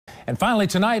And finally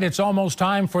tonight, it's almost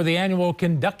time for the annual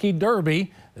Ken-Ducky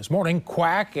Derby. This morning,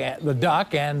 Quack the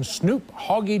duck and Snoop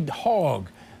Hoggy Hog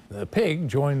the pig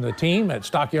joined the team at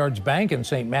Stockyards Bank in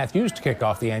St. Matthews to kick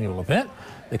off the annual event.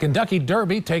 The Ken-Ducky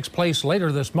Derby takes place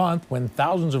later this month when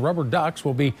thousands of rubber ducks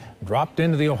will be dropped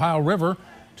into the Ohio River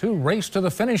to race to the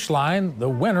finish line. The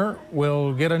winner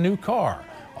will get a new car.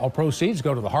 All proceeds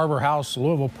go to the Harbor House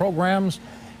Louisville programs,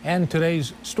 and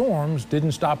today's storms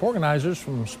didn't stop organizers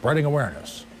from spreading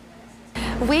awareness.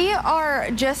 We are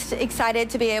just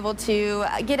excited to be able to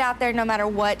get out there no matter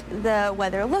what the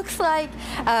weather looks like.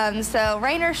 So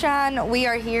rain or shine, we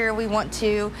are here. We want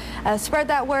to spread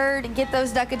that word, get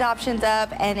those duck adoptions up,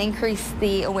 and increase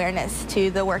the awareness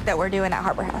to the work that we're doing at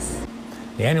Harbor House.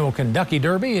 The annual Ken-Ducky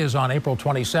Derby is on April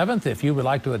 27th. If you would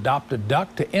like to adopt a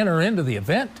duck to enter into the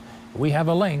event, we have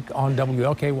a link on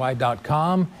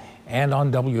WLKY.com and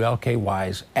on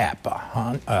WLKY's app.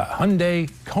 Hyundai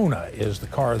Kona is the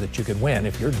car that you can win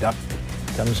if your duck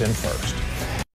comes in first.